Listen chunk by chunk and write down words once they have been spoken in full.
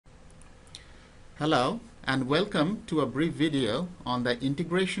Hello and welcome to a brief video on the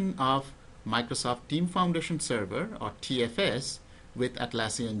integration of Microsoft Team Foundation Server or TFS with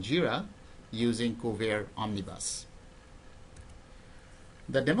Atlassian JIRA using Kovair Omnibus.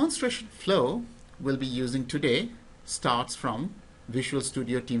 The demonstration flow we'll be using today starts from Visual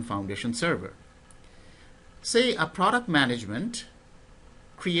Studio Team Foundation Server. Say a product management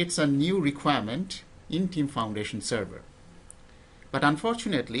creates a new requirement in Team Foundation Server. But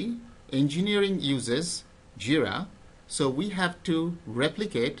unfortunately, engineering uses JIRA, so we have to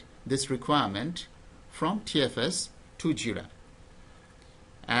replicate this requirement from TFS to JIRA.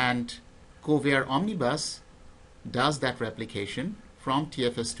 And Kovair Omnibus does that replication from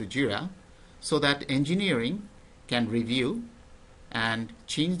TFS to JIRA so that engineering can review and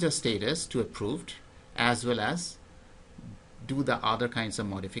change the status to approved as well as do the other kinds of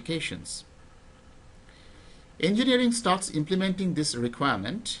modifications. Engineering starts implementing this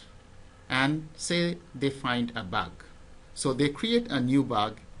requirement and say they find a bug. So they create a new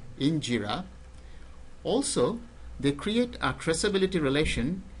bug in JIRA. Also, they create a traceability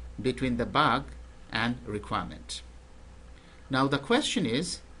relation between the bug and requirement. Now the question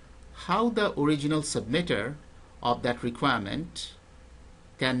is how the original submitter of that requirement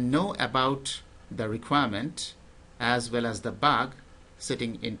can know about the requirement as well as the bug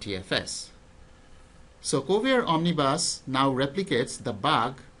sitting in TFS. So Kovair Omnibus now replicates the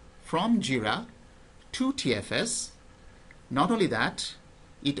bug from JIRA to TFS. Not only that,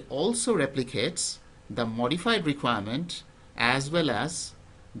 it also replicates the modified requirement as well as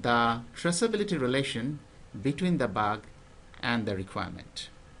the traceability relation between the bug and the requirement.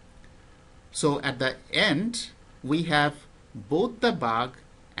 So at the end, we have both the bug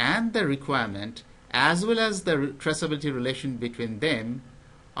and the requirement as well as the traceability relation between them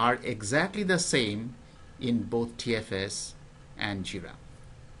are exactly the same in both TFS and JIRA.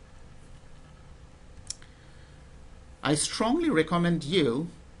 I strongly recommend you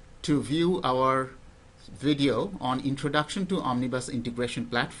to view our video on Introduction to Omnibus Integration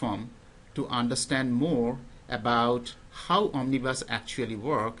Platform to understand more about how Omnibus actually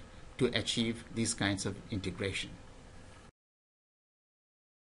works to achieve these kinds of integration.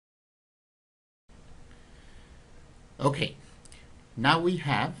 Okay, now we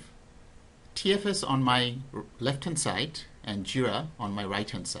have TFS on my left-hand side and JIRA on my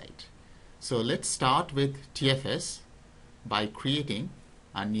right-hand side. So let's start with TFS by creating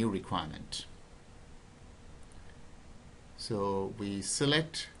a new requirement. So we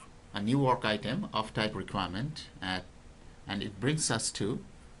select a new work item of type requirement and it brings us to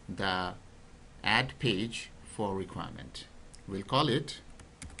the add page for requirement. We'll call it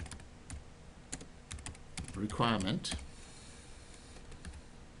requirement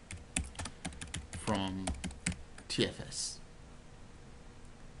from TFS,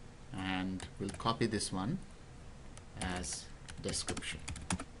 and we'll copy this one as description.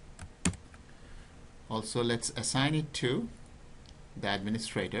 Also, let's assign it to the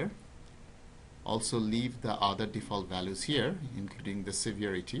administrator. Also leave the other default values here, including the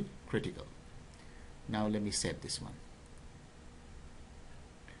severity critical. Now let me save this one.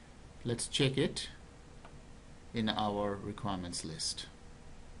 Let's check it in our requirements list.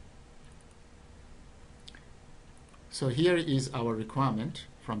 So here is our requirement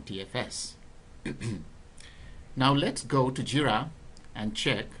from TFS. Now let's go to JIRA and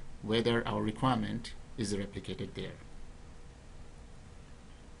check whether our requirement is replicated there.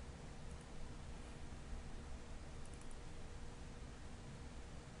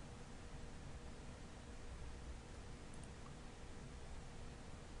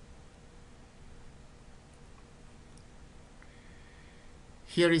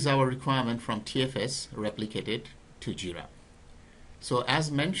 Here is our requirement from TFS replicated to JIRA. So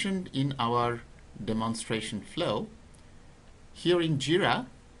as mentioned in our demonstration flow, here in JIRA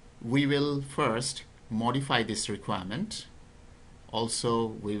we will first modify this requirement. Also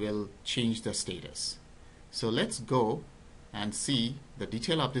we will change the status. So let's go and see the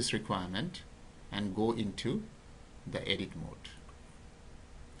detail of this requirement and go into the edit mode.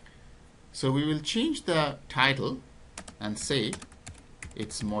 So we will change the title and say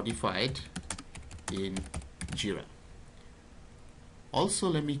it's modified in JIRA. Also,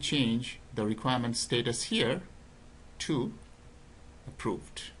 let me change the requirement status here to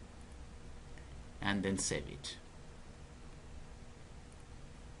approved and then save it.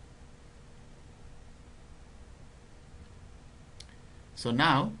 So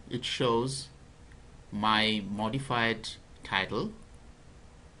now it shows my modified title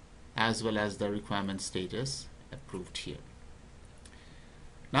as well as the requirement status approved here.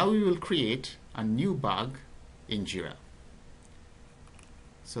 Now we will create a new bug in JIRA.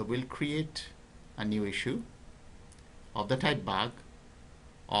 So we'll create a new issue of the type bug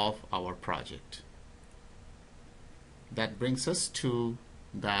of our project. That brings us to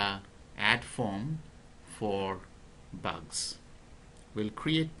the add form for bugs. We'll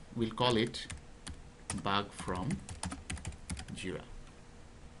call it bug from JIRA.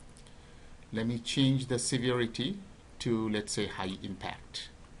 Let me change the severity to, let's say, high impact,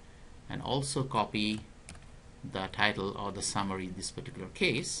 and also copy the title or the summary in this particular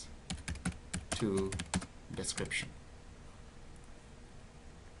case to description.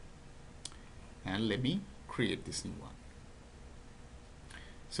 And let me create this new one.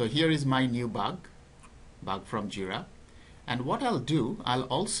 So here is my new bug from JIRA. And what I'll do, I'll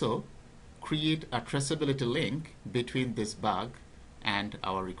also create a traceability link between this bug and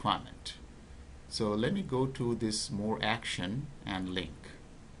our requirement. So let me go to this more action and link.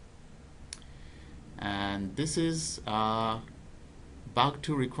 And this is a bug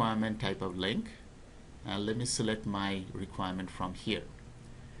to requirement type of link. And let me select my requirement from here.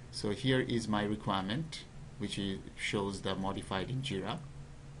 So here is my requirement, which shows the modified in JIRA.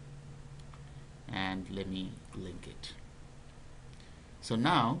 And let me link it. So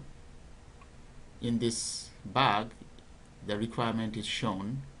now in this bug, the requirement is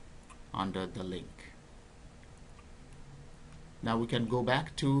shown under the link. Now we can go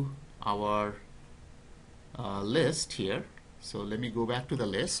back to our list here. So let me go back to the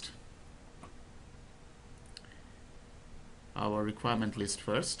list, our requirement list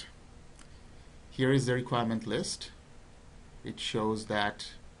first. Here is the requirement list. It shows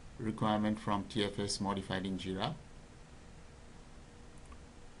that requirement from TFS modified in JIRA.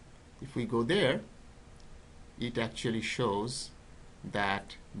 If we go there, it actually shows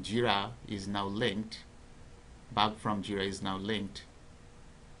that JIRA is now linked, bug from JIRA is now linked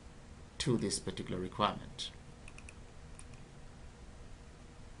to this particular requirement.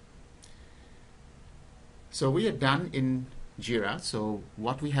 So we are done in JIRA. So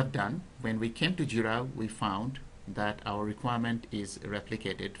what we have done, when we came to JIRA, we found that our requirement is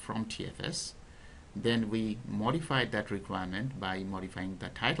replicated from TFS. Then we modified that requirement by modifying the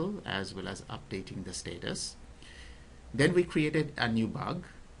title as well as updating the status. Then we created a new bug,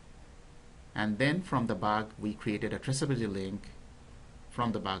 and then from the bug we created a traceability link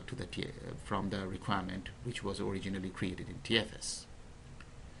from the bug to from the requirement which was originally created in TFS.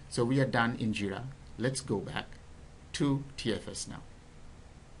 So we are done in JIRA. Let's go back to TFS now.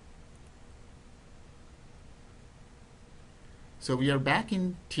 So we are back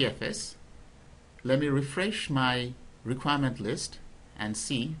in TFS. Let me refresh my requirement list and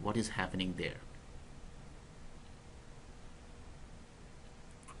see what is happening there.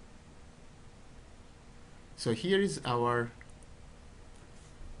 So here is our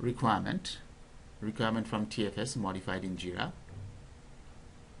requirement from TFS modified in JIRA.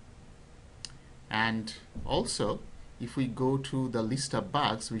 And also, if we go to the list of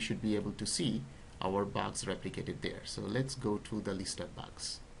bugs, we should be able to see our bugs replicated there. So let's go to the list of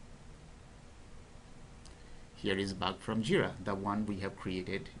bugs. Here is bug from JIRA, the one we have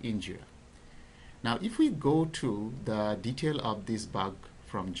created in JIRA. Now if we go to the detail of this bug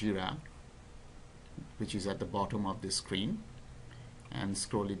from JIRA, which is at the bottom of the screen, and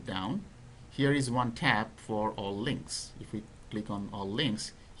scroll it down, here is one tab for all links. If we click on all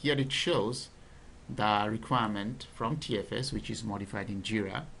links, here it shows the requirement from TFS, which is modified in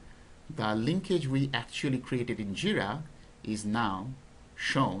JIRA. The linkage we actually created in JIRA is now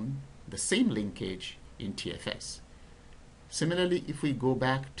shown, the same linkage in TFS. Similarly, if we go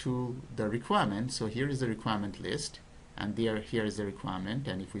back to the requirement, so here is the requirement list, and here is the requirement,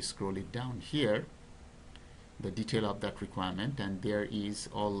 and if we scroll it down here, the detail of that requirement, and there is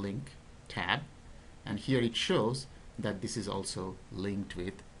all link tab, and here it shows that this is also linked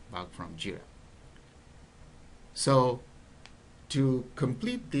with bug from JIRA. So to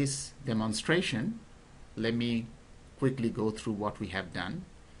complete this demonstration, let me quickly go through what we have done.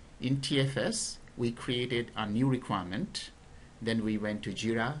 In TFS, we created a new requirement. Then we went to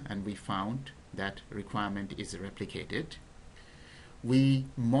JIRA and we found that requirement is replicated. We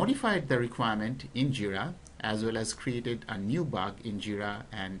modified the requirement in JIRA as well as created a new bug in JIRA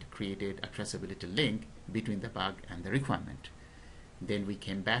and created a traceability link between the bug and the requirement. Then we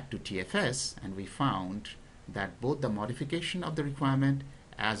came back to TFS and we found that both the modification of the requirement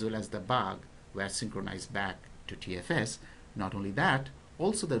as well as the bug were synchronized back to TFS. Not only that,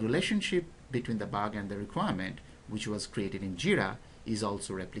 also the relationship between the bug and the requirement, which was created in JIRA, is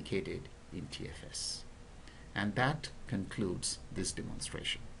also replicated in TFS. And that concludes this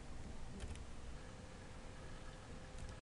demonstration.